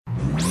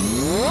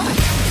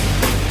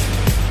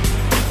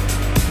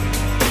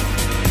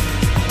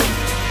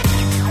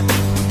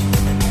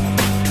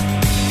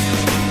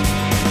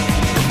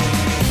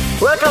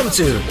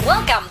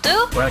Welcome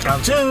to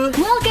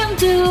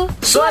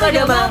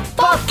Suaragama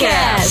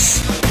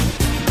Podcast.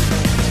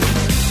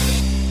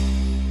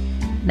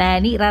 Nah,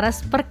 ini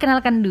Raras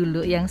perkenalkan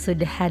dulu yang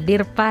sudah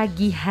hadir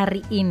pagi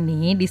hari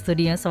ini di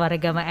studio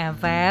Suaragama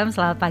FM.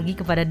 Selamat pagi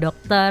kepada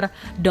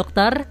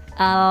Dr.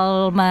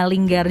 Alma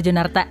Linggar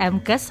Junarta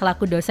MKes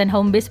selaku dosen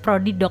Home Base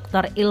Prodi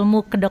Doktor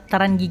Ilmu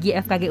Kedokteran Gigi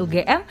FKG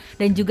UGM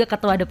dan juga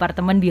Ketua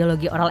Departemen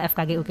Biologi Oral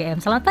FKG UGM.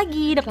 Selamat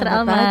pagi Dr.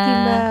 Alma. Selamat pagi,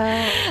 Mbak.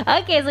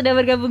 Oke, sudah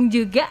bergabung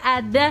juga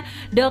ada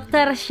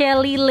Dr.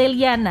 Shelly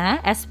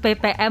Liliana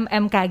SPPM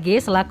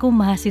MKG selaku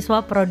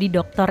mahasiswa Prodi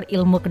Doktor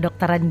Ilmu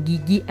Kedokteran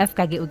Gigi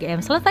FKG UGM.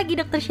 Selamat pagi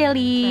Dr.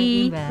 Shelly.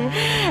 Pagi, Mbak.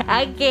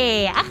 Oke,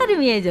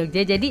 Akademia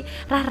Jogja. Jadi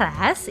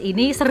Raras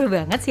ini seru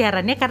banget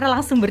siarannya karena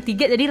langsung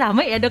bertiga jadi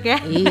ramai ya Dok ya.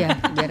 Iya,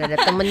 biar ada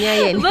temennya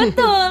ya ini.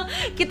 Betul,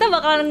 kita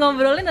bakalan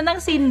ngobrolin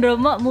tentang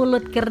sindroma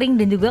mulut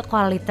kering dan juga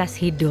kualitas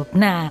hidup.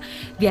 Nah,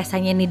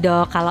 biasanya nih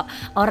Dok, kalau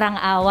orang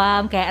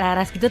awam kayak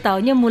Raras gitu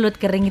taunya mulut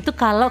kering itu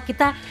kalau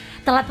kita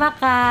telat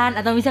makan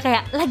atau misalnya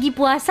kayak lagi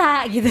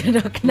puasa gitu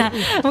Dok. Nah,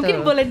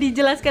 mungkin boleh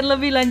dijelaskan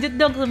lebih lanjut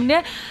Dok,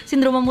 sebenarnya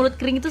sindroma mulut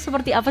kering itu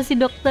seperti apa sih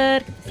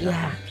dokter?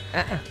 Iya,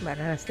 Mbak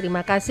Raras,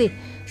 terima kasih.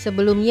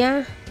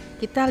 Sebelumnya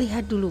kita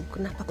lihat dulu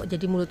kenapa kok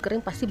jadi mulut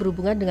kering, pasti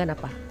berhubungan dengan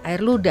apa?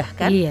 Air ludah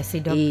kan? Iya sih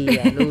Dok.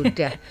 Iya,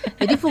 ludah.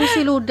 Jadi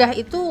fungsi ludah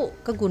itu,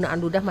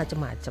 kegunaan ludah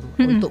macam-macam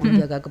untuk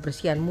menjaga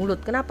kebersihan mulut.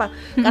 Kenapa?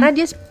 Karena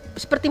dia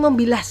seperti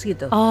membilas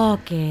gitu.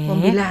 Oke.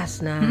 Membilas.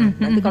 Nah,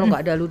 nanti kalau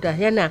nggak ada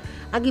ludahnya, nah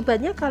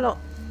akibatnya kalau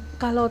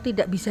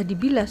tidak bisa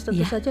dibilas,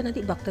 tentu saja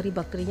nanti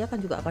bakteri-bakterinya kan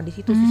juga akan di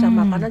situ, sisa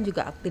makanan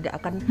juga tidak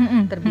akan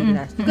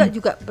terbilas.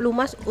 Juga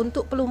pelumas,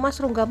 untuk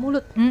pelumas rongga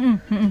mulut.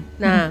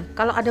 Nah,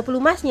 kalau ada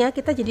pelumasnya,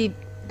 kita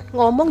jadi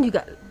ngomong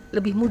juga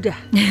lebih mudah.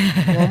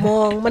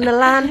 Ngomong,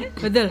 menelan.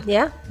 Betul.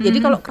 Ya. Jadi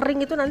kalau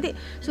kering itu nanti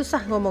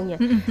susah ngomongnya.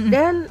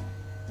 Dan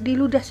di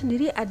ludah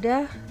sendiri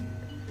ada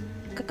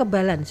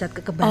kekebalan, zat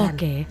kekebalan.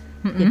 Oke.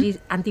 Jadi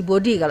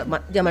antibodi, kalau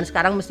zaman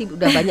sekarang mesti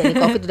udah banyak nih,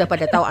 COVID udah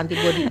pada tahu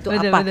antibodi itu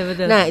Betul, apa.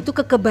 betul. Nah, itu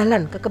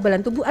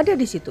kekebalan tubuh ada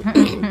di situ.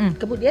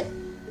 Kemudian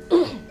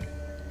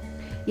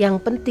yang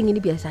penting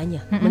ini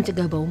biasanya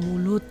mencegah bau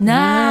mulut.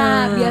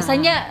 Nah,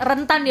 biasanya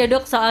rentan ya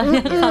Dok soalnya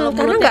kalau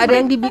karena nggak ada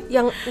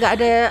yang nggak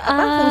ada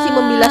fungsi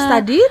membilas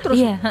tadi, terus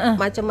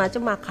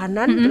macam-macam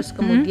makanan, terus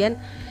kemudian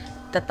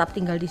tetap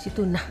tinggal di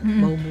situ. Nah,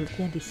 bau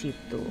mulutnya di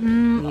situ.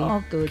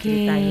 Itu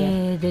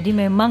ceritanya. Jadi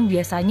memang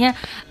biasanya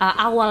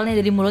awalnya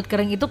dari mulut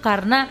kering itu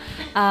karena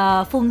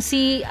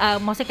fungsi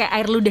maksudnya kayak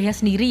air ludahnya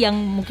sendiri yang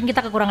mungkin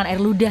kita kekurangan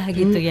air ludah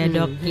gitu ya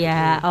Dok.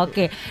 Ya,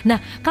 oke. Nah,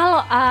 kalau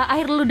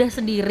air ludah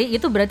sendiri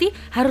itu berarti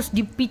harus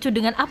dipicu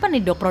dengan apa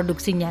nih Dok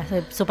produksinya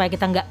supaya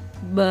kita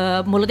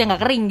mulutnya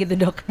nggak kering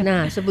gitu Dok?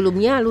 Nah,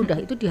 sebelumnya ludah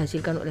itu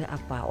dihasilkan oleh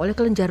apa? Oleh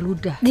kelenjar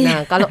ludah.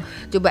 Nah, kalau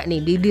coba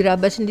nih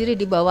diraba sendiri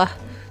di bawah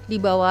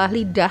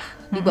lidah,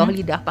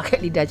 pakai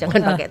lidah,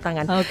 jangan pakai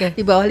tangan.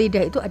 Di bawah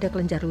lidah itu ada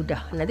kelenjar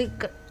ludah. Nanti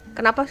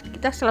kenapa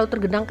kita selalu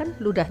tergenang kan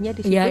ludahnya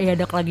di situ? Iya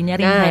Dok, lagi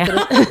nyari ya.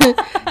 Terus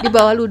di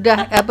bawah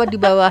di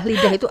bawah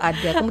lidah itu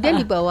ada. Kemudian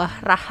di bawah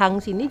rahang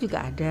sini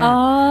juga ada.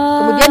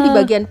 Kemudian di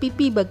bagian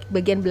pipi,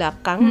 bagian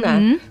belakang. Nah,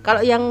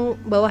 kalau yang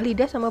bawah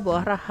lidah sama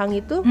bawah rahang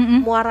itu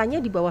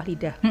muaranya di bawah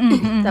lidah.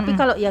 Tapi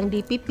kalau yang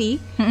di pipi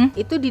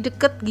itu di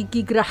dekat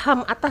gigi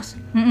geraham atas.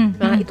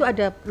 Nah, itu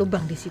ada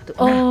lubang di situ.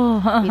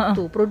 Nah,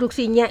 itu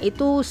produksinya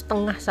itu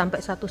 0,5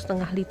 sampai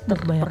 1,5 liter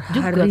per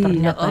hari.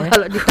 Ternyata, ya.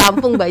 Kalau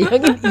ditampung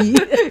bayangin.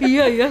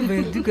 Iya,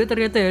 banyak juga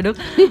ternyata ya Dok.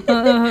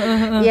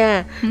 Ya,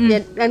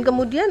 dan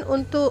kemudian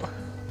untuk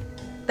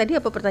tadi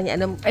apa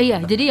pertanyaannya?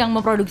 Iya, jadi yang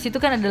memproduksi itu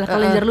kan adalah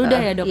kelenjar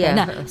ludah ya Dok. Iya.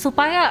 Nah,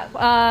 supaya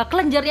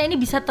kelenjarnya ini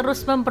bisa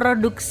terus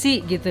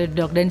memproduksi gitu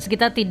Dok, dan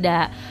kita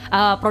tidak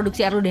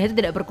produksi air ludah itu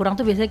tidak berkurang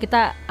tuh biasanya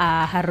kita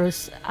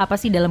harus apa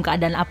sih, dalam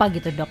keadaan apa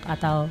gitu Dok,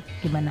 atau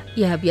gimana?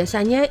 Ya,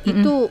 biasanya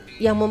itu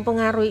yang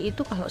mempengaruhi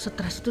itu kalau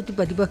stres itu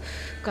tiba-tiba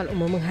kalau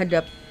mau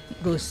menghadap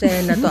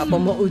dosen atau apa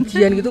mau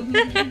ujian gitu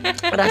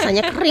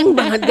rasanya kering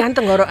banget kan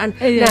tenggorokan.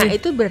 Nah,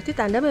 itu berarti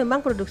tanda memang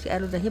produksi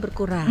air ludahnya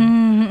berkurang.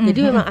 Jadi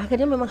memang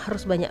akhirnya memang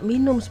harus banyak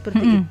minum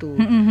seperti itu.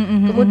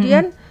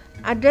 Kemudian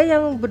ada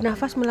yang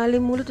bernafas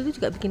melalui mulut itu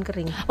juga bikin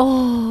kering.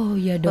 Oh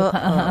iya Dok.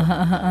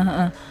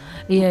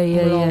 Iya.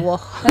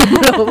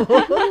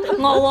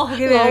 Ngowoh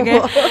gitu ya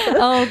kayak.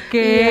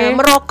 Oke. Iya,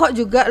 merokok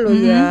juga loh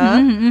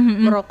ya.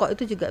 Merokok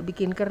itu juga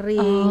bikin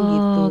kering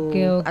gitu.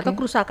 Okay. Atau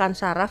kerusakan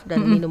saraf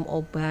dan minum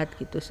obat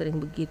gitu,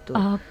 sering begitu.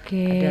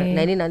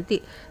 Nah, ini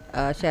nanti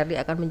Shirley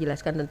akan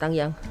menjelaskan tentang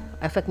yang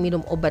efek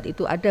minum obat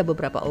itu. Ada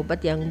beberapa obat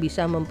yang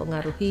bisa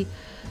mempengaruhi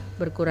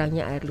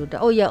berkurangnya air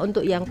ludah. Oh ya,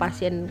 untuk yang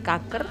pasien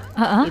kanker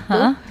itu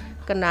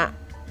kena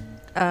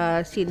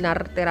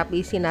sinar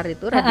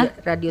itu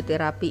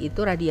radioterapi itu,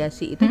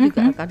 radiasi itu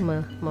juga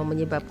akan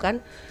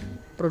menyebabkan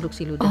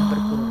produksi ludah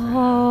berkurang.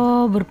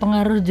 Oh,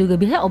 berpengaruh juga.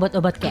 Biasanya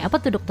obat-obat kayak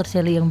apa tuh Dokter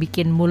Shelly yang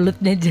bikin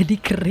mulutnya jadi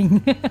kering?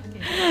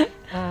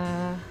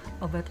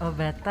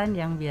 Obat-obatan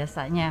yang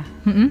biasanya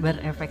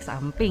berefek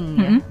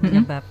samping ya,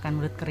 menyebabkan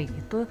mulut kering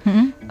itu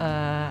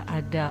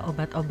ada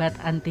obat-obat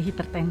anti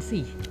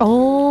hipertensi.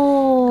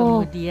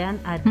 Kemudian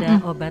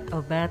ada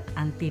obat-obat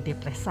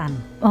antidepresan.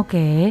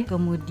 Oke.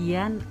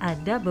 Kemudian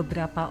ada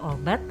beberapa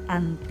obat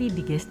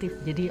antidigestif,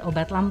 jadi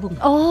obat lambung.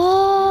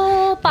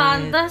 Oh,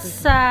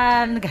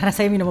 pantesan. Karena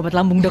saya minum obat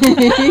lambung, Dok.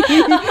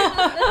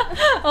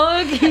 Oh,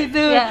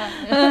 gitu. Ya.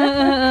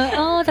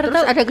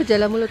 Ternyata Terus ada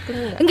gejala mulut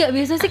kering nggak? enggak,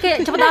 biasa sih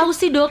kayak cepet haus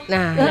sih, Dok.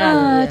 Nah,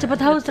 Cepet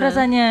haus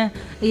rasanya.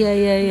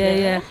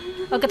 Iya.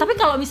 Oke, tapi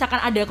kalau misalkan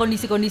ada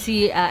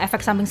kondisi-kondisi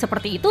efek samping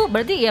seperti itu,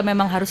 berarti ya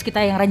memang harus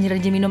kita yang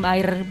rajin-rajin minum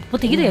air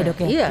putih gitu ya,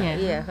 Dok ya?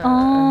 Iya.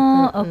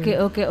 Oh,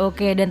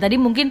 oke. Dan tadi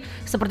mungkin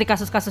seperti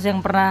kasus-kasus yang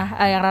pernah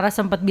yang Rara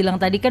sempat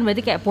bilang tadi kan,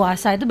 berarti kayak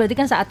puasa itu berarti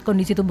kan saat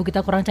kondisi tubuh kita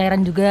kurang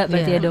cairan juga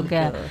berarti ya, Dok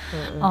ya.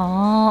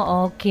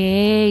 Oh, oke.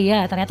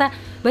 Ya, ternyata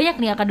banyak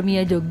nih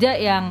Akademia Jogja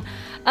yang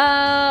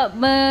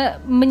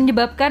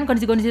menyebabkan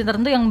kondisi-kondisi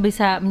tertentu yang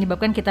bisa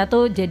menyebabkan kita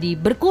tuh jadi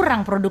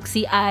berkurang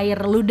produksi air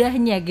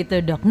ludahnya gitu,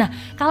 Dok. Nah,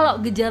 kalau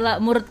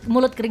gejala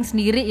mulut kering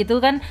sendiri itu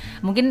kan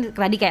mungkin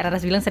tadi kayak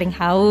Raras bilang sering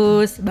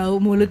haus, bau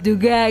mulut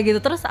juga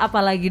gitu. Terus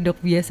apa lagi, Dok,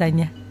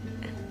 biasanya?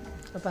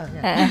 Apa?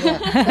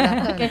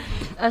 Oke.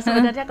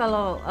 Sebenarnya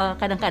kalau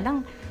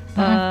kadang-kadang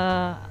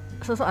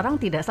seseorang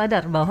tidak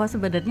sadar bahwa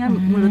sebenarnya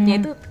mulutnya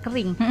itu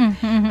kering.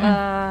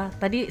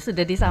 Tadi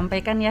sudah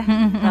disampaikan ya,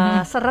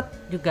 seret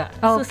juga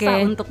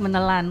susah untuk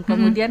menelan.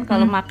 Kemudian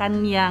kalau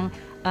makan yang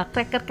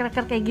cracker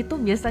kayak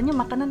gitu biasanya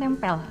makanan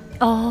nempel.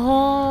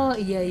 Oh,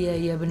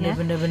 iya, benar.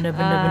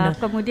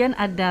 Kemudian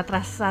ada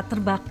terasa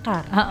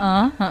terbakar.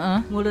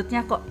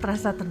 Mulutnya kok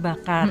terasa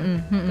terbakar.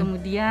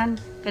 Kemudian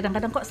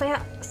kadang-kadang kok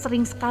saya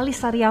sering sekali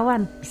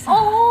sariawan.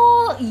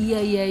 Oh,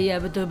 iya,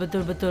 betul.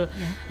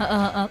 Ya.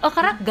 Oh,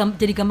 karena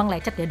jadi gampang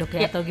lecet ya, Dok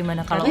ya, atau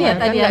gimana kalau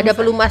tadi ada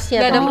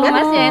pelumasnya. Nggak ada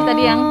pelumasnya yang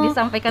tadi yang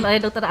disampaikan oleh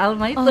Dokter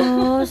Alma itu.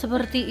 Oh,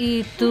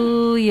 seperti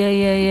itu.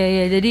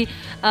 Ya. Jadi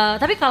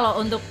tapi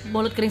kalau untuk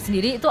mulut kering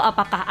sendiri itu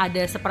apakah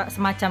ada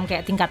semacam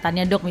kayak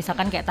tingkatannya, Dok?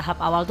 Misalkan kayak tahap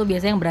awal tuh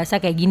biasanya yang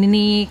berasa kayak gini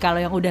nih, kalau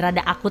yang udah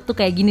rada akut tuh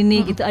kayak gini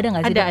nih, gitu ada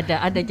nggak sih?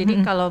 Ada. Jadi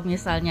kalau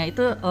misalnya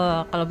itu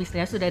kalau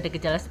misalnya sudah ada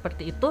gejala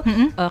seperti itu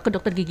ke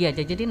dokter gigi aja.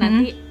 Jadi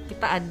nanti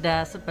kita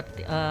ada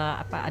seperti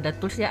ada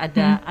tools ya,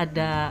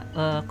 ada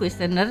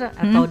kuesioner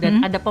atau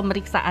dan ada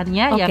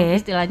pemeriksaannya yang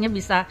istilahnya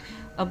bisa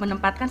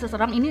menempatkan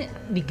seseorang ini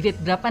di grade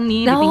berapa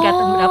nih, di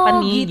tingkatan berapa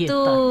nih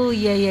gitu.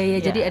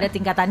 Iya. Jadi ada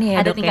tingkatannya ya,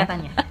 ada Dok,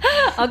 tingkatannya.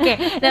 Oke.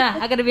 Nah,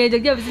 Akademia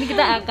Jogja abis ini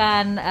kita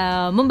akan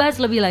membahas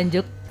lebih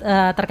lanjut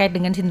terkait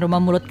dengan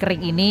sindroma mulut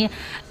kering ini.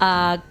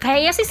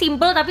 Kayaknya sih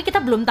simple, tapi kita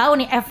belum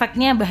tahu nih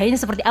efeknya, bahayanya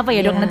seperti apa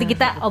ya, Dok. Nanti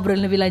kita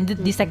obrolin lebih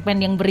lanjut di segmen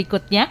yang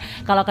berikutnya.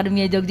 Kalau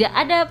Akademia Jogja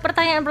ada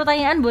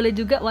pertanyaan-pertanyaan, boleh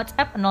juga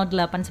WhatsApp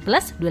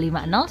 0811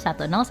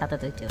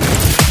 250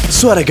 1017.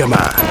 Suara Gama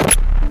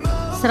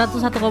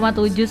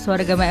 101,7 Suara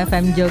Gama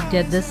FM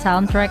Jogja, the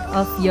soundtrack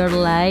of your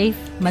life.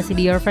 Masih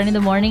di Your Friend in the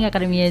Morning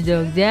Akademia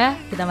Jogja.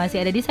 Kita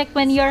masih ada di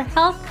segmen Your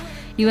Health,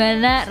 di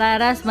mana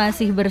Raras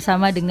masih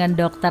bersama dengan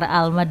Dokter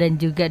Alma dan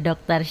juga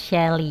Dokter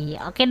Shelly.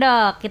 Oke,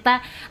 Dok,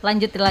 kita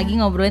lanjutin lagi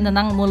ngobrolin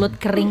tentang mulut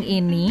kering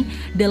ini.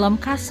 Dalam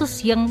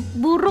kasus yang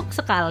buruk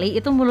sekali,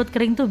 itu mulut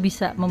kering tuh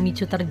bisa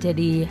memicu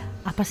terjadi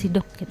apa sih,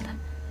 Dok, kita?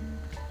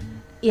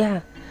 Ya,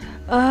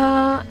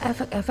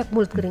 efek-efek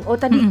mulut kering. Oh,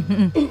 tadi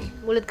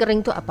mulut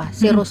kering itu apa?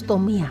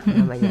 Serostomia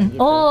namanya gitu.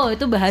 Oh,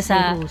 itu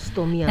bahasa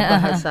serostomia,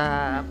 bahasa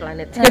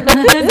planet.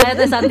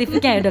 Bahasa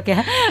saintifiknya ya, Dok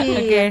ya.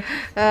 Oke.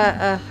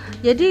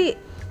 Jadi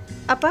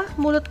apa?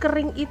 Mulut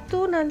kering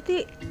itu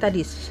nanti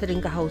tadi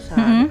sering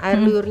kehausan, air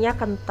liurnya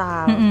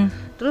kental.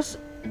 Terus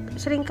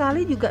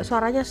seringkali juga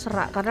suaranya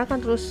serak karena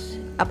kan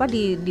terus apa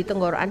di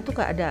tenggorokan tuh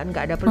nggak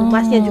ada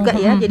pelumasnya juga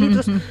ya. Jadi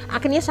terus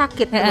akhirnya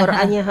sakit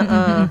tenggorokannya.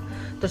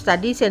 Terus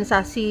tadi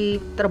sensasi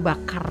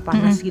terbakar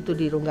panas gitu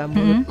di rongga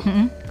mulut.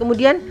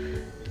 Kemudian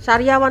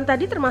sariawan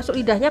tadi termasuk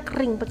lidahnya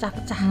kering,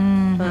 pecah-pecah.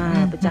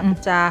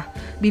 Pecah-pecah.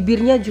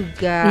 Bibirnya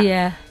juga.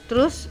 Iya.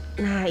 Terus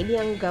nah ini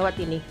yang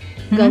gawat ini.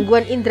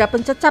 Gangguan indera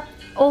pencecap.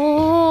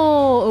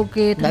 Oh,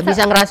 oke. Nggak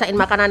bisa ngerasain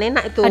makanan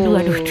enak itu. Aduh.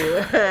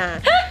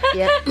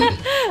 Ya.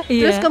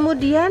 Terus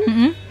kemudian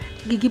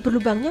gigi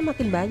berlubangnya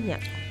makin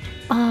banyak.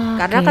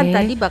 Karena kan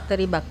tadi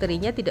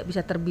bakteri-bakterinya tidak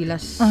bisa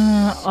terbilas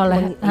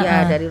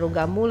dari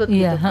rongga mulut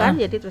gitu kan.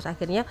 Jadi terus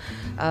akhirnya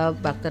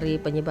bakteri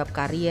penyebab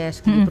karies,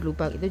 gigi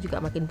berlubang itu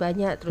juga makin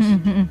banyak. Terus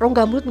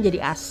rongga mulut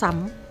menjadi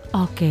asam.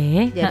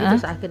 Oke. Jadi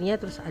terus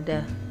akhirnya terus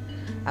ada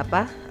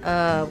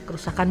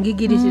kerusakan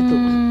gigi di situ.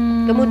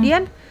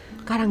 Kemudian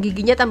karang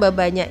giginya tambah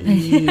banyak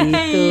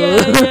itu.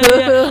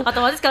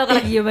 Otomatis kalau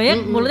karang giginya banyak,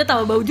 mulutnya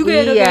tambah bau juga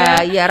ya, Dok ya.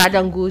 Iya,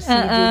 radang gusi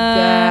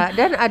juga.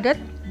 Dan ada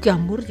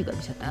jamur juga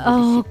bisa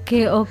tumbuh.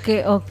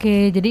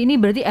 Oke. Jadi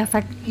ini berarti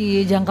efek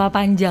jangka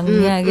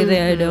panjangnya gitu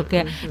ya, Dok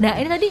ya. Nah,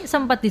 ini tadi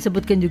sempat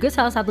disebutkan juga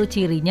salah satu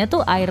cirinya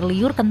tuh air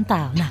liur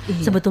kental. Nah,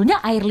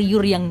 sebetulnya air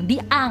liur yang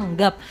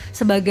dianggap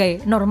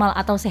sebagai normal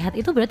atau sehat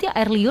itu berarti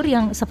air liur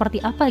yang seperti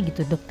apa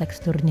gitu, Dok,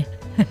 teksturnya?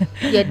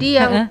 Jadi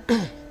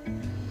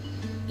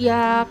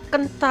ya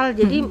kental,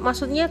 jadi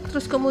maksudnya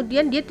terus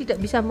kemudian dia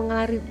tidak bisa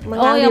mengalir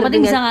yang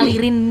penting bisa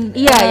ngalirin.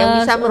 Iya,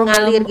 yang bisa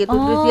mengalir gitu.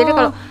 Terus jadi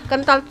kalau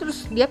kental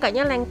terus dia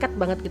kayaknya lengket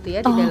banget gitu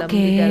ya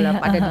di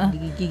dalam ada di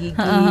gigi-gigi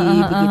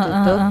begitu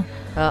tuh.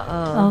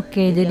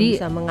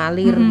 Jadi bisa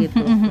mengalir gitu.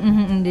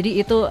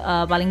 Jadi itu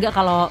paling enggak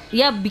kalau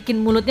ya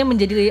bikin mulutnya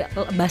menjadi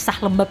basah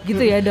lembab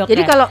gitu ya, Dok.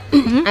 Jadi kalau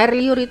air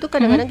liur itu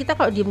kadang-kadang kita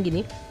kalau diem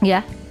gini,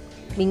 ya,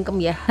 mingkem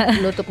ya,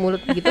 menutup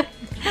mulut begitu,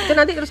 itu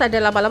nanti terus ada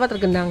lapa-lapa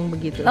tergenang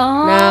begitu.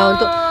 Nah,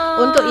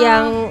 untuk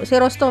yang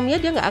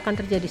serostomia dia nggak akan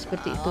terjadi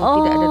seperti itu,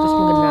 tidak ada terus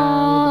menggenang.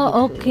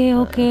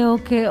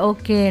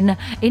 Oke. Nah,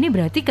 ini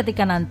berarti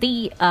ketika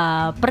nanti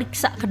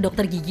periksa ke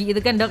dokter gigi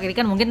itu kan, Dok, ini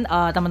kan mungkin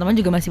teman-teman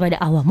juga masih pada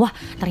awam. Wah,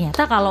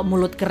 ternyata kalau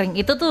mulut kering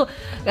itu tuh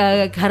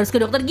harus ke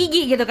dokter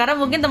gigi gitu, karena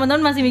mungkin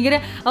teman-teman masih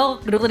mikirnya, oh,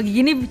 dokter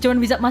gigi ini cuma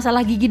bisa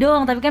masalah gigi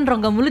doang, tapi kan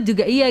rongga mulut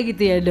juga iya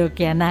gitu ya, Dok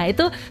ya. Nah,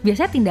 itu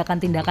biasanya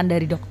tindakan-tindakan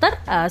dari dokter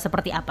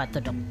seperti apa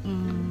tuh, Dok?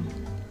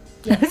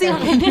 Ya,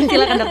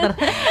 silakan dokter.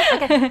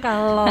 Oke,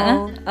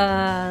 kalau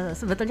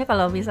sebetulnya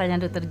kalau misalnya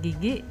dokter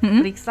gigi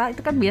periksa itu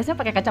kan biasanya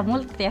pakai kaca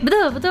mulut ya.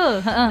 Betul.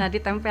 Nah,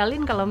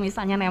 ditempelin, kalau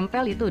misalnya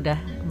nempel itu udah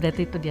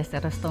berarti itu dia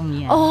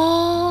serostomia.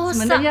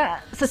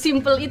 Sebenarnya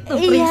sesimpel itu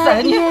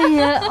periksanya.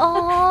 Iya.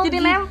 Jadi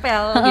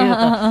nempel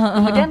gitu.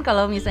 Kemudian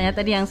kalau misalnya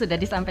tadi yang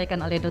sudah disampaikan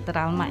oleh dokter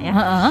Alma ya,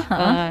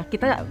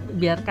 kita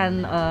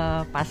biarkan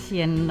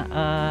pasien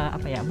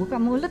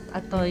buka mulut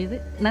atau itu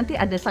nanti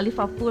ada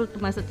saliva pool,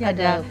 maksudnya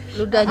ada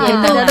ludahnya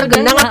itu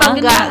tergenang atau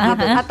enggak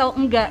gitu, atau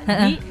enggak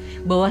di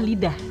bawah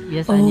lidah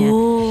biasanya.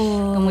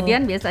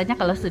 Kemudian biasanya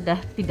kalau sudah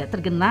tidak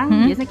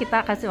tergenang, biasanya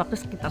kita kasih waktu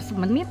sekitar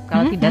semenit.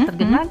 Kalau tidak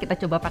tergenang, kita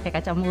coba pakai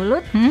kaca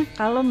mulut.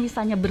 Kalau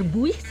misalnya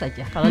berbuih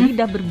saja, kalau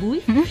lidah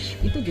berbuih,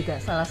 itu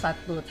juga salah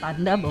satu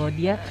tanda bahwa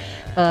dia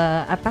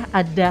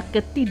ada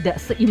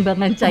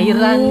ketidakseimbangan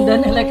cairan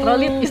dan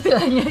elektrolit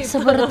istilahnya itu.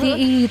 Seperti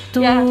itu.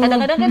 Ya,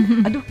 kadang-kadang kan,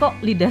 aduh kok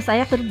lidah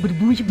saya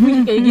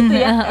berbuih-buih kayak gitu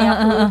ya,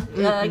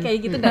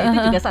 kayak gitu. Nah,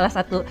 itu juga salah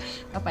satu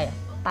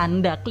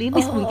tanda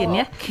klinis mungkin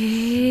ya,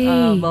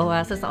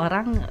 bahwa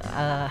seseorang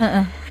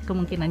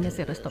kemungkinannya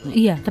serostomia.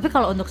 Iya, tapi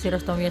kalau untuk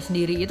serostomia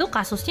sendiri itu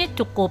kasusnya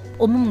cukup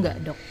umum nggak,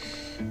 Dok?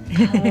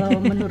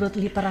 Kalau menurut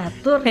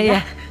literatur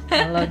ya,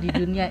 kalau di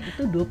dunia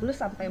itu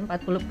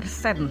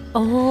 20-40%.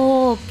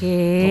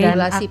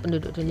 Populasi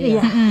penduduk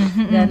dunia. Iya,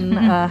 dan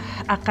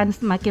akan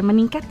semakin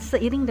meningkat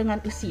seiring dengan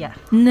usia.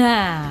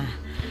 Nah,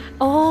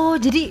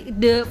 jadi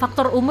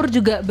faktor umur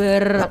juga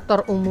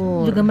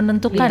juga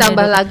menentukan.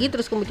 Ditambah lagi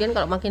terus kemudian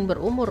kalau makin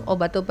berumur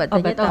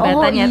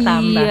obat-obatannya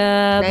tambah.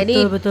 Nah,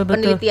 ini betul.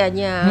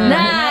 penelitiannya.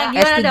 Nah,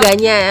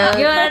 S3-nya.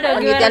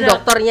 Gimana,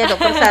 dokternya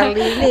Dokter Sally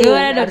ini.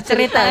 Gimana, Dok?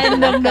 Ceritain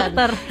dong,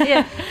 dokter.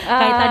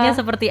 Kaitannya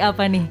seperti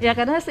apa nih? Ya,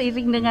 karena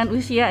seiring dengan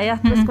usia ya,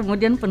 terus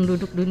kemudian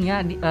penduduk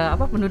dunia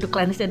penduduk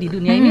lansia di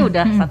dunia ini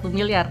udah 1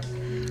 miliar.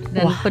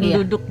 Dan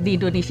penduduk di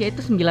Indonesia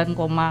itu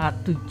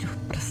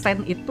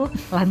 9,7% itu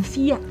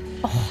lansia.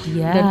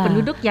 Dan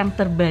penduduk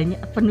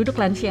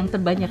lansia yang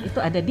terbanyak itu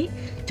ada di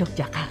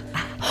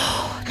Yogyakarta.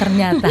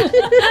 Ternyata.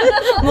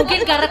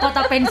 Mungkin karena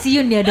kota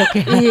pensiun ya, Dok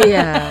ya.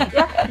 Iya.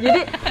 Ya,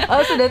 jadi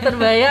sudah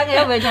terbayang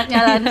ya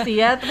banyaknya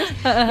lansia. Terus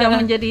yang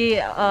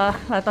menjadi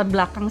latar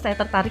belakang saya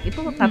tertarik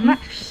itu karena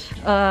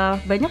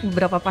banyak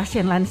beberapa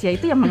pasien lansia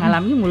itu yang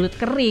mengalami mulut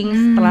kering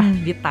setelah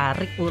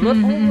ditarik mulut.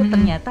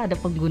 Ternyata ada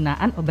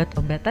penggunaan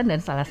obat-obatan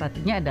dan salah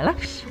satunya adalah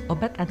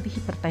obat anti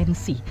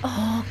hipertensi.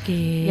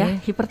 Ya,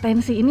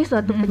 hipertensi ini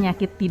suatu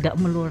penyakit tidak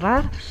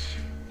menular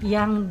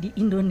yang di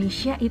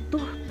Indonesia itu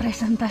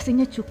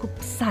presentasinya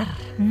cukup besar.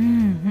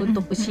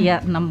 Untuk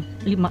usia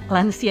 65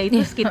 lansia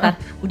itu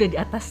sekitar udah di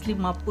atas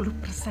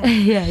 50%.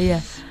 Iya.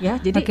 Ya,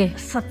 jadi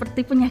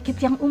seperti penyakit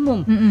yang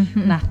umum.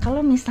 Nah,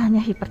 kalau misalnya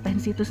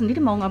hipertensi itu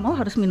sendiri mau nggak mau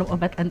harus minum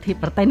obat anti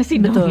hipertensi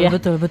dong ya.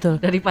 Betul.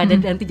 Daripada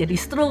nanti jadi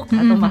stroke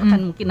atau bahkan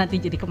mungkin nanti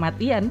jadi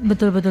kematian.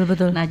 Betul.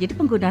 Nah, jadi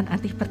penggunaan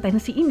anti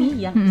hipertensi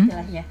ini yang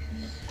istilahnya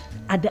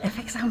ada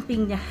efek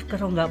sampingnya ke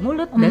rongga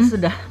mulut dan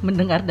sudah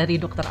mendengar dari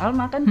dokter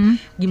Alma kan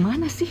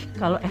gimana sih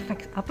kalau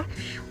efek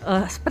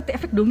seperti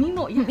efek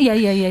domino ya.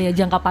 Iya,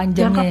 jangka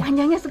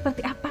panjangnya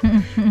seperti apa.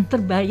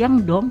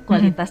 Terbayang dong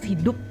kualitas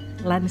hidup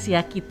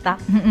lansia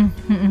kita.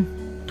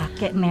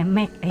 Kakek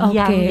nenek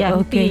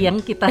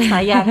yang kita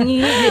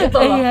sayangi gitu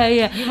loh.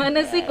 Iya.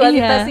 Gimana sih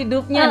kualitas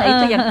hidupnya? Nah,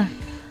 itu yang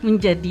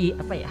menjadi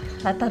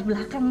latar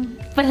belakang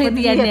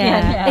penelitiannya.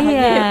 Iya.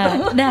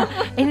 Gitu. Nah,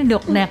 ini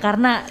Dok. Nah,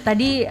 karena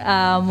tadi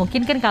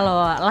mungkin kan kalau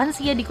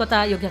lansia di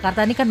kota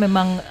Yogyakarta ini kan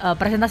memang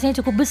presentasinya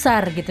cukup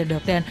besar gitu,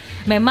 Dok. Dan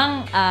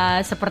memang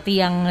seperti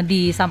yang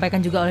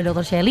disampaikan juga oleh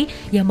Dr. Shelly,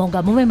 ya mau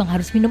nggak mau memang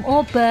harus minum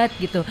obat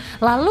gitu.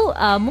 Lalu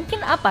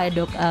mungkin apa ya,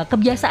 Dok?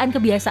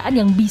 Kebiasaan-kebiasaan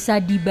yang bisa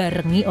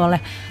dibarengi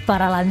oleh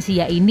para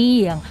lansia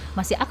ini yang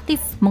masih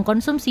aktif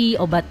mengkonsumsi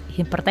obat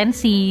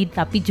hipertensi,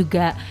 tapi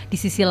juga di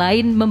sisi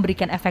lain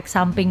memberikan efek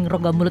samping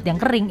rongga mulut yang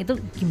kering, itu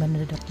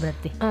gimana, Dok,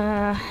 berarti?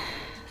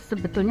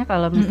 Sebetulnya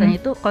kalau misalnya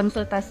itu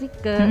konsultasi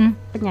ke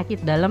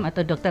penyakit dalam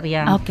atau dokter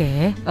yang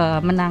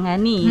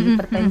menangani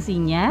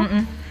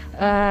hipertensinya,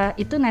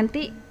 itu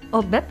nanti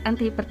obat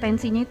anti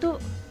hipertensinya itu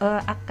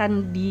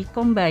akan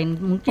dikombin,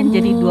 mungkin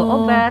jadi 2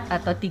 obat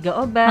atau 3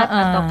 obat,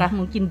 ataukah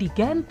mungkin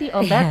diganti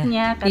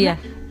obatnya karena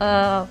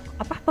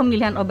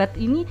pemilihan obat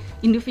ini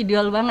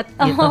individual banget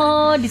gitu.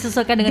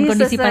 Disesuaikan dengan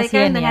kondisi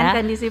pasien dengan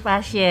kondisi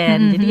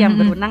pasien. Jadi yang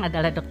berwenang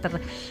adalah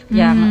dokter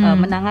yang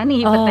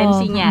menangani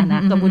hipertensinya.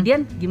 Nah,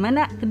 kemudian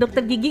gimana ke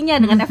dokter giginya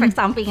dengan efek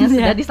samping yang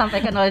sudah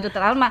disampaikan oleh Dokter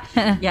Alma.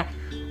 Ya,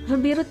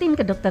 lebih rutin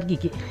ke dokter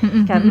gigi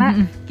karena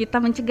kita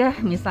mencegah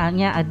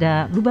misalnya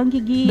ada lubang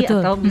gigi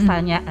atau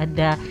misalnya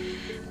ada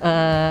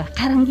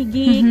karang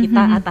gigi,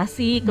 kita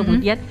atasi.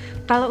 Kemudian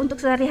kalau untuk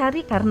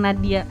sehari-hari karena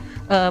dia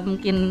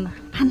mungkin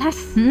panas,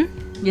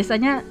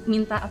 biasanya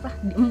minta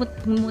emut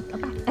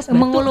es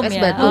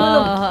batu.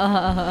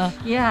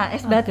 Ya,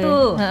 es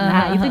batu.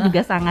 Nah, itu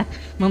juga sangat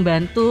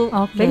membantu.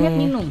 Banyak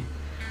minum.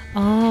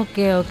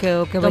 Oke,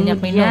 banyak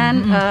minum. Kemudian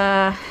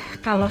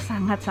kalau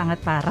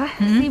sangat-sangat parah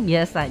sih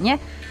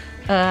biasanya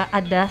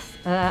ada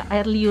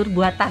air liur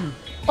buatan.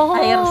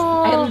 Air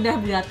ludah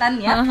buatan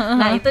ya.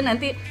 Nah, itu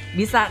nanti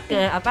bisa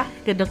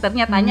ke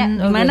dokternya tanya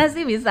gimana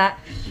sih bisa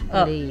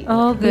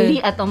beli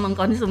atau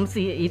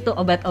mengkonsumsi itu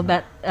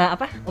obat-obat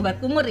obat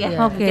kumur ya.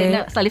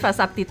 Saliva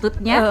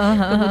substitute-nya.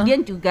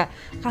 Kemudian juga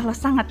kalau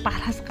sangat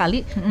parah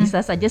sekali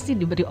bisa saja sih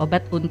diberi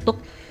obat untuk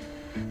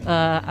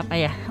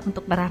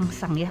untuk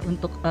merangsang ya,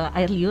 untuk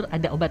air liur.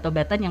 Ada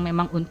obat-obatan yang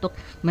memang untuk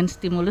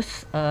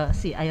menstimulus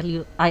si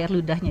air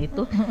ludahnya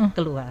itu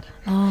keluar.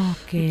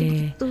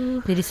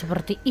 Gitu. Jadi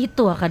seperti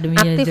itu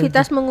akademinya.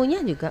 Aktivitas mengunyah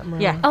juga.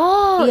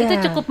 Itu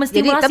cukup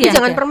menstimulasi. Tapi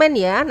jangan permen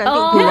ya, nanti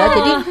gula.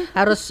 Jadi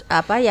harus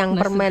yang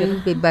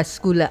permen bebas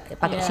gula,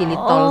 pakai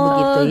xylitol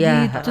begitu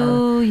ya. Gitu. Itu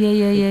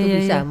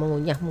bisa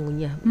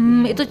mengunyah.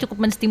 Itu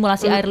cukup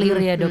menstimulasi air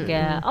liur ya, Dok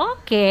ya.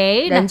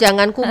 Dan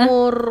jangan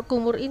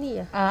kumur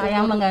ini ya.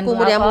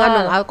 Kumur yang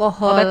mengandung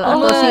alkohol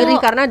atau sirih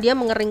karena dia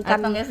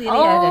mengeringkan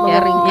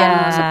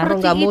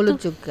rongga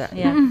mulut juga.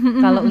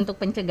 Kalau untuk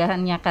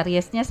pencegahannya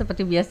kariesnya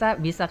seperti biasa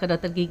bisa ke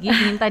dokter gigi,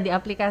 minta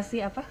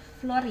diaplikasi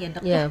fluor ya,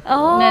 Dok.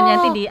 Nah,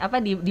 nanti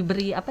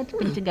diberi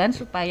pencegahan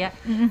supaya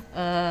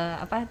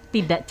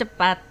tidak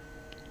cepat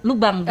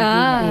lubang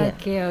giginya.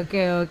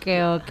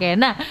 Oke.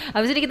 Nah,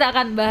 habis ini kita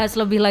akan bahas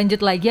lebih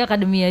lanjut lagi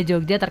Akademia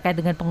Jogja terkait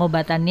dengan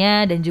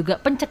pengobatannya dan juga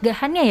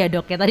pencegahannya ya,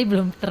 Dok. Ya tadi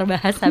belum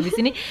terbahas. Habis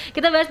ini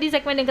kita bahas di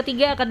segmen yang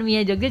ketiga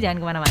Akademia Jogja.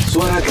 Jangan kemana-mana.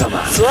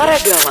 Suara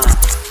Gama.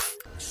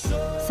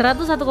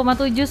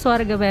 101,7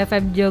 Suara Gama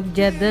FM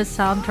Jogja, the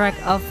soundtrack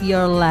of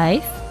your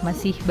life.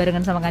 Masih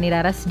barengan sama Kani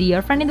Raras di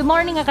Your Friend in the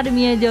Morning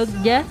Akademia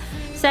Jogja.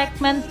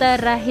 Segmen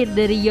terakhir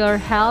dari Your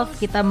Health,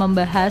 kita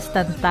membahas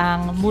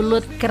tentang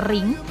mulut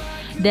kering.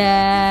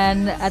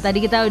 Dan tadi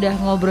kita udah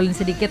ngobrolin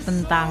sedikit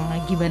tentang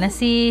gimana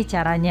sih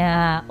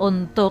caranya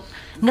untuk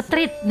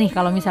nge-treat nih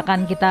kalau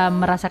misalkan kita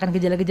merasakan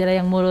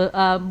gejala-gejala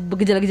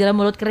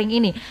mulut kering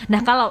ini. Nah,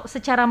 kalau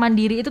secara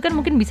mandiri itu kan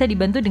mungkin bisa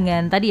dibantu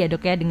dengan tadi ya,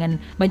 Dok ya,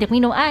 dengan banyak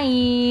minum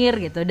air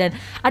gitu. Dan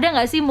ada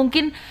nggak sih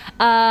mungkin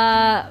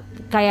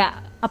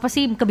kayak apa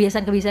sih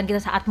kebiasaan-kebiasaan kita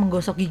saat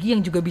menggosok gigi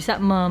yang juga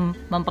bisa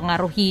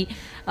mempengaruhi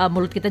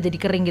mulut kita jadi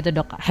kering gitu,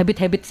 Dok?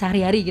 Habit-habit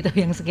sehari-hari gitu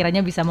yang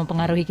sekiranya bisa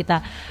mempengaruhi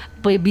kita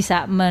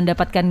bisa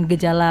mendapatkan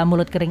gejala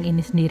mulut kering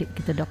ini sendiri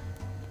gitu, Dok.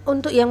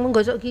 Untuk yang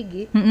menggosok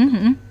gigi,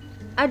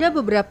 ada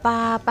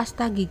beberapa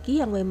pasta gigi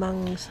yang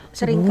memang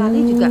seringkali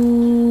juga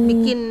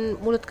bikin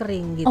mulut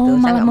kering gitu.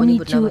 Saya nggak mau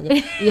nyebut namanya.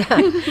 Iya.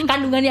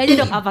 Kandungannya aja,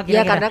 Dok, apa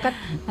kira-kira? Ya, karena kan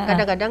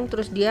kadang-kadang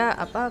terus dia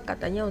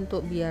katanya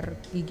untuk biar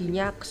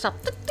giginya kesap,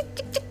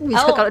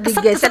 bisa kalau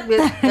digesek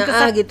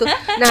gitu.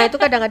 Nah, itu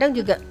kadang-kadang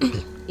juga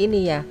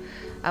ini ya,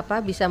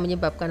 bisa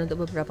menyebabkan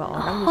untuk beberapa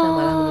orang bisa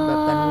malah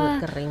menyebabkan mulut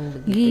kering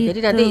begitu. Gitu. Jadi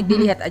nanti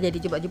dilihat aja,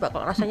 dicoba-coba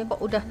kalau rasanya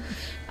kok udah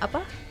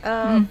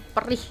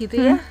perih gitu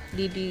ya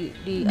di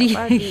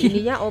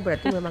ininya,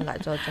 berarti memang nggak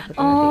cocok gitu.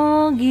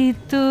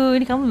 Gitu.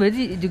 Ini kamu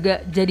berarti juga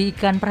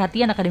jadikan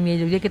perhatian Akademia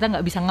Jogja, kita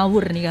nggak bisa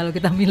ngawur nih kalau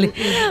kita milih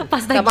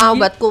pasta gigi. Sama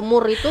obat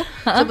kumur itu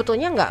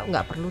sebetulnya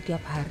nggak perlu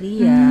tiap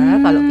hari ya.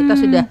 Kalau kita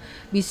sudah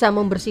bisa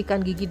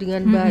membersihkan gigi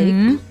dengan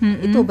baik,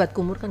 itu obat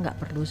kumur kan nggak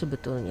perlu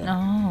sebetulnya.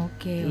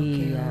 Oke.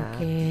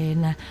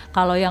 Nah,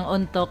 kalau yang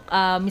untuk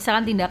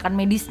misalkan tindakan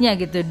medisnya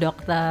gitu,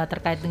 Dok,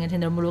 terkait dengan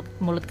sindrom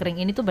mulut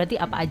kering ini tuh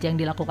berarti apa aja yang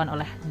dilakukan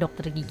oleh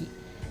dokter gigi?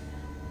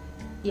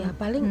 Ya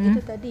paling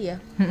itu tadi ya,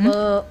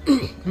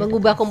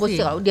 mengubah komposisi.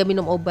 Kalau dia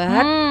minum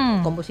obat,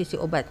 komposisi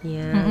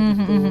obatnya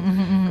gitu.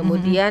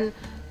 Kemudian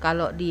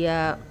kalau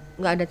dia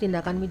nggak ada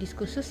tindakan medis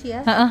khusus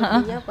ya,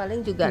 sepertinya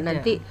paling juga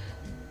nanti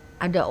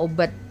ada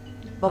obat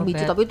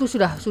pemicu, tapi itu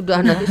sudah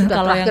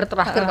terakhir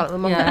kalau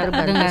memang nggak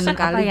terbantu dengan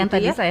sekali apa yang gitu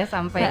tadi ya. saya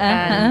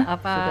sampaikan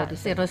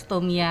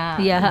serostomia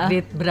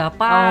grade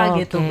berapa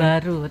gitu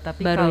baru.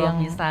 Tapi kalau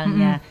yang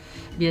misalnya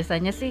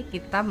biasanya sih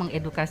kita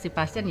mengedukasi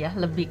pasien ya,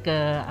 lebih ke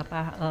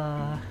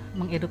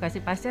mengedukasi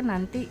pasien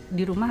nanti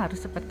di rumah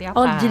harus seperti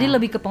apa. Jadi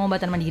lebih ke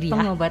pengobatan mandiri ya?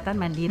 Pengobatan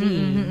mandiri.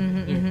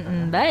 Gitu.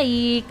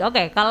 Baik,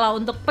 oke. Kalau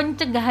untuk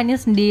pencegahannya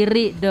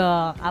sendiri,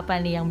 Dok, apa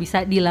nih yang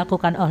bisa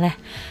dilakukan oleh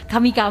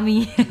kami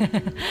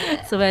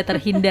supaya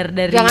terhindar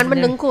dari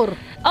mendengkur.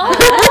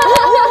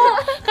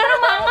 Karena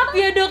mangap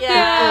ya, Dok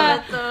ya.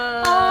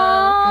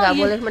 Betul. nggak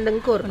boleh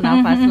mendengkur.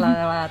 Nafas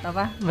lewat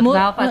apa?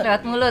 Bernafas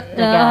lewat mulut.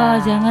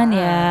 Jangan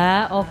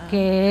ya.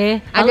 Oke.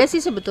 Ada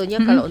sih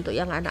sebetulnya kalau untuk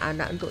yang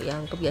anak-anak, untuk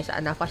yang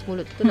kebiasaan nafas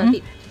mulut itu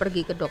nanti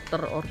pergi ke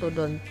dokter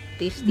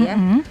ortodontis ya.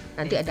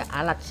 Nanti ada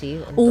alat sih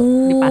untuk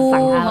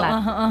dipasang alat.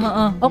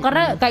 Oh,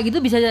 karena kayak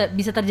gitu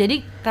bisa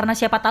terjadi karena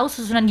siapa tahu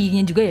susunan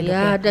giginya juga ya, Dok?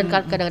 ya, dan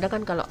kadang-kadang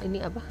kan kalau ini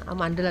apa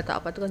amandel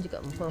atau apa itu kan juga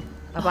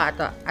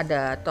atau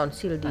ada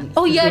tonsil di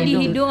Oh iya, di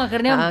hidung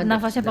akhirnya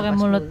nafasnya pakai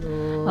mulut.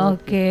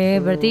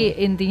 Oke, berarti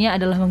intinya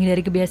adalah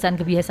menghindari kebiasaan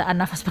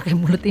nafas pakai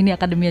mulut ini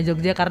Akademia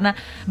Jogja, karena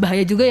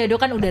bahaya juga ya, Dok,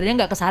 kan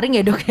udaranya nggak kesaring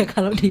ya, Dok, ya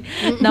kalau di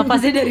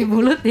nafasnya dari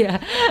mulut ya.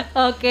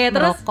 Oke,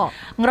 terus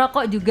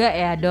ngerokok juga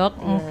ya, Dok.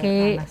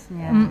 Oke. Terus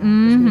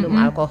minum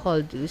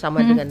alkohol itu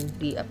sama dengan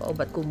di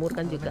obat kumur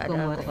kan juga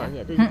ada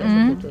alkoholnya itu juga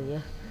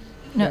sebetulnya.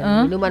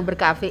 Dan minuman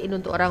berkafein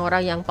untuk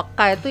orang-orang yang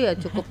peka itu ya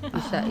cukup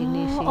bisa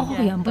ini sih. Oh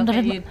ya ampun,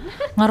 ternyata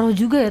ngaruh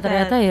juga ya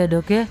ternyata ya,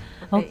 Dok ya.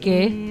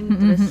 Oke.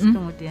 Terus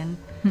kemudian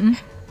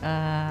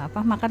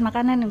makan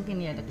makanan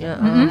mungkin ya, Dok.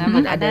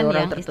 Mungkin ada Makanan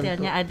orang yang tertentu.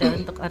 istilahnya ada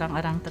untuk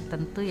orang-orang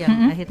tertentu yang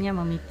akhirnya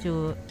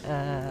memicu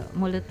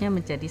mulutnya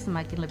menjadi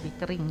semakin lebih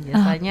kering.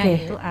 Biasanya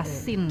itu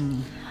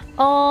asin.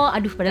 Oh,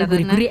 aduh, padahal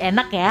gurih-gurih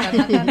enak ya.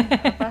 Karena kan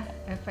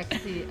efek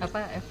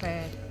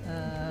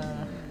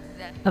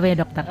Apa ya,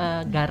 Dokter?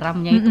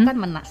 garamnya itu kan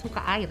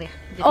suka air ya.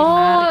 Jadi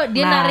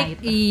dia narik.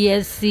 Itu. Iya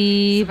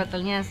sih.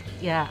 Sebetulnya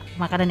ya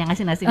makanan yang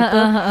asin-asin itu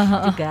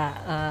juga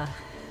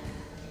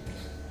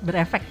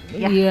berefek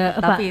ya. Iya,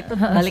 tapi itu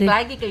balik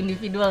lagi ke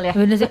individual ya.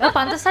 Bener sih.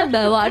 Pantesan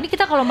bawaan ini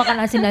kita kalau makan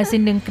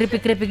asin-asin dan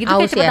keripik-keripik gitu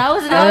Aus kayak cepet ya?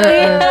 haus.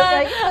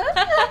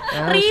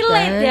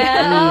 Relate ya.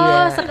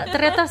 Oh,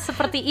 ternyata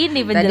seperti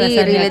ini Tadi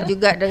penjelasannya. relate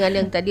juga dengan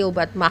yang tadi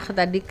obat mah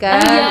tadi kan.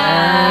 Iya,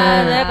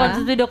 saya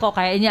konsumsi dok kok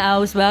kayaknya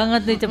aus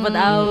banget nih, cepet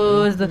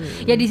aus tuh.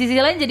 Ya di sisi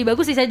lain jadi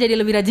bagus sih, saya jadi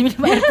lebih rajin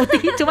minum air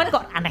putih. Cuman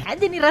kok aneh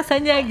aja nih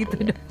rasanya gitu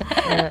dok.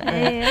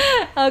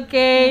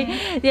 Oke,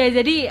 ya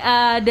jadi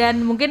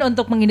dan mungkin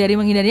untuk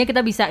menghindarinya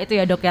kita bisa itu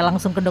ya dok ya,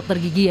 langsung ke dokter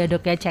gigi ya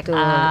dok ya, check Betul,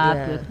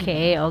 up.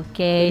 ya.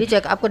 Oke. Jadi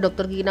check up ke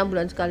dokter gigi 6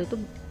 bulan sekali itu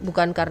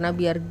bukan karena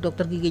biar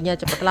dokter giginya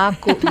cepet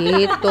laku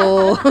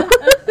gitu.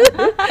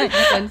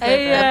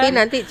 Tapi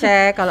nanti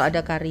cek kalau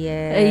ada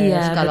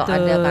karies, kalau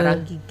ada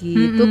karang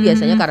gigi itu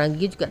biasanya karang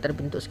gigi juga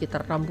terbentuk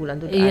sekitar 6 bulan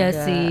tuh udah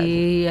ada.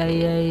 Sih,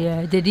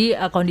 iya. Jadi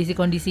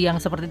kondisi-kondisi yang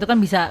seperti itu kan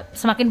bisa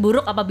semakin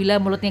buruk apabila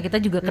mulutnya kita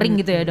juga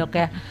kering gitu ya dok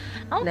ya.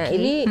 Nah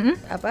ini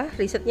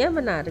risetnya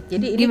menarik.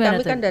 Jadi ini Gimana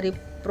kami tuh? kan dari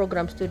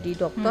program studi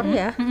dokter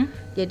ya.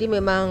 Jadi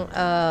memang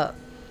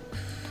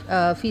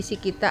visi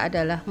kita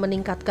adalah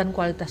meningkatkan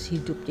kualitas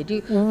hidup.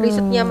 Jadi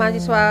risetnya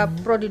mahasiswa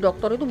prodi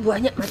doktor itu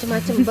banyak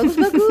macam-macam,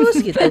 bagus-bagus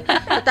gitu.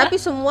 Tetapi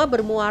semua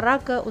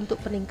bermuara ke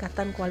untuk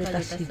peningkatan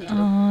kualitas hidup.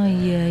 Oh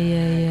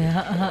iya.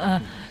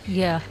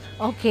 Ya,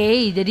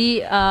 oke.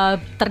 Jadi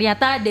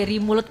ternyata dari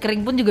mulut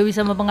kering pun juga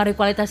bisa mempengaruhi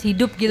kualitas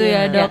hidup gitu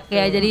ya dok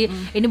ya. Jadi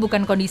ini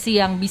bukan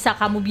kondisi yang bisa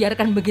kamu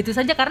biarkan begitu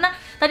saja, karena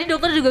tadi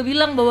dokter juga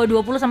bilang bahwa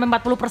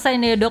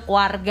 20-40% ya dok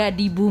warga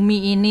di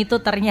bumi ini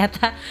tuh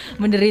ternyata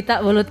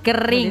menderita mulut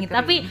kering.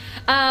 Tapi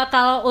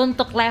kalau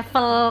untuk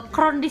level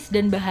kronis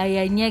dan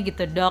bahayanya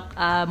gitu dok,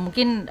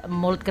 mungkin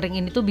mulut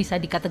kering ini tuh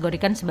bisa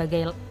dikategorikan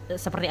sebagai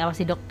seperti apa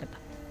sih dok?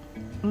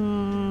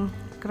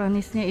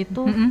 Kronisnya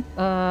itu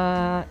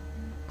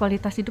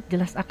kualitas hidup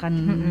jelas akan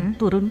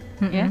turun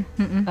ya.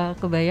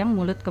 Kebayang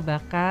mulut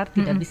kebakar,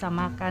 tidak bisa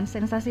makan,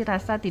 sensasi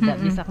rasa tidak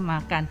bisa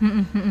makan.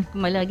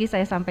 Kembali lagi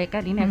saya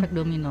sampaikan ini efek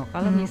domino.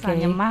 Kalau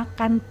misalnya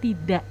makan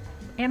tidak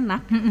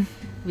enak,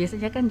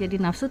 biasanya kan jadi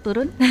nafsu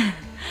turun.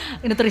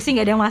 Nutrisi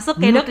nggak ada yang masuk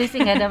ya dok? Nutrisi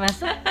nggak ada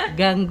masuk,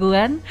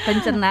 gangguan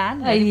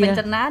pencernaan, dari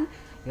pencernaan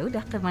ya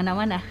udah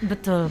kemana-mana.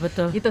 Betul.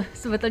 Itu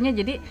sebetulnya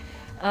jadi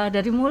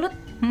dari mulut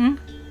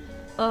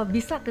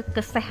bisa ke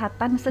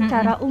kesehatan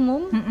secara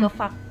umum, ke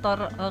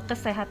faktor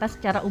kesehatan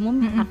secara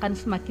umum akan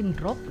semakin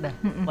drop dah.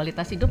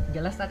 Kualitas hidup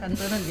jelas akan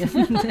turun ya.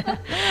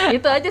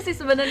 Itu aja sih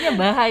sebenarnya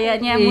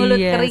bahayanya mulut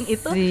kering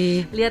itu.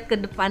 Lihat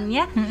ke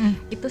depannya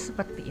itu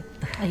seperti itu.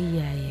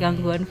 Iya.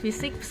 Gangguan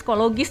fisik,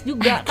 psikologis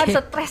juga kan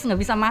stres nggak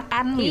bisa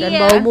makan Dan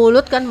bau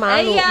mulut kan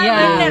malu. Iya,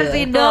 benar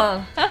sih dok.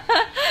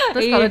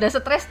 Terus kalau udah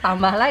stres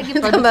tambah lagi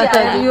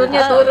produksi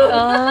imunnya turun.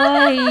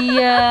 Oh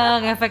iya,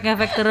 ngefek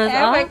terus.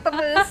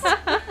 Terus.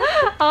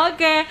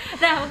 Oke,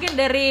 nah mungkin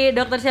dari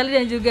Dr. Shelly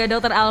dan juga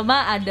Dr.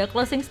 Alma ada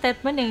closing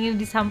statement yang ingin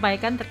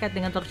disampaikan terkait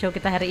dengan talk show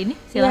kita hari ini.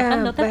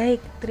 Silakan dokter.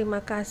 Baik,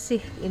 terima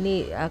kasih.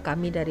 Ini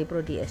kami dari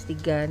Prodi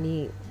S3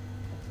 nih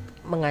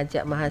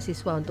mengajak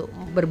mahasiswa untuk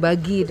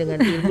berbagi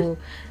dengan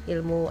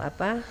ilmu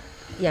apa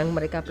yang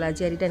mereka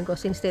pelajari, dan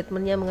closing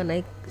statementnya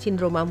mengenai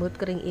sindroma mulut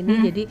kering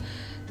ini. Jadi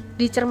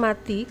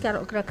dicermati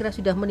kalau kira-kira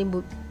sudah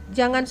menimbul,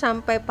 jangan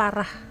sampai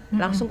parah,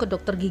 langsung ke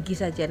dokter gigi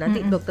saja.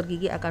 Nanti dokter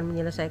gigi akan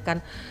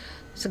menyelesaikan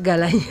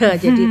segalanya.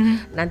 Jadi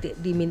nanti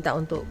diminta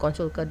untuk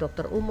konsul ke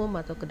dokter umum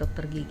atau ke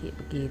dokter gigi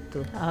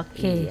begitu.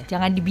 Oke, Iya.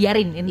 jangan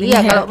dibiarin intinya. Iya,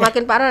 kalau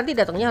makin parah nanti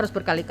datangnya harus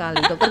berkali-kali.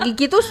 Dokter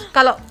gigi tuh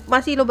kalau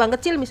masih lubang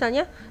kecil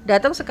misalnya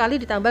datang sekali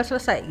ditambal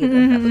selesai gitu.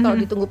 Tapi kalau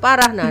ditunggu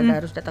parah, nah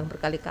harus datang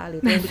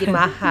berkali-kali. Itu yang bikin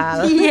mahal.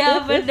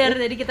 Iya benar,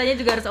 jadi kitanya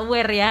juga harus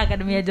aware ya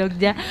Akademia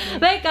Jogja.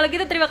 Baik, kalau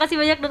gitu terima kasih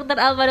banyak Dokter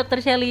Alma, Dokter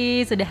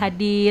Shelly sudah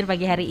hadir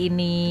pagi hari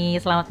ini.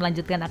 Selamat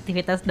melanjutkan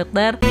aktivitas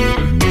dokter.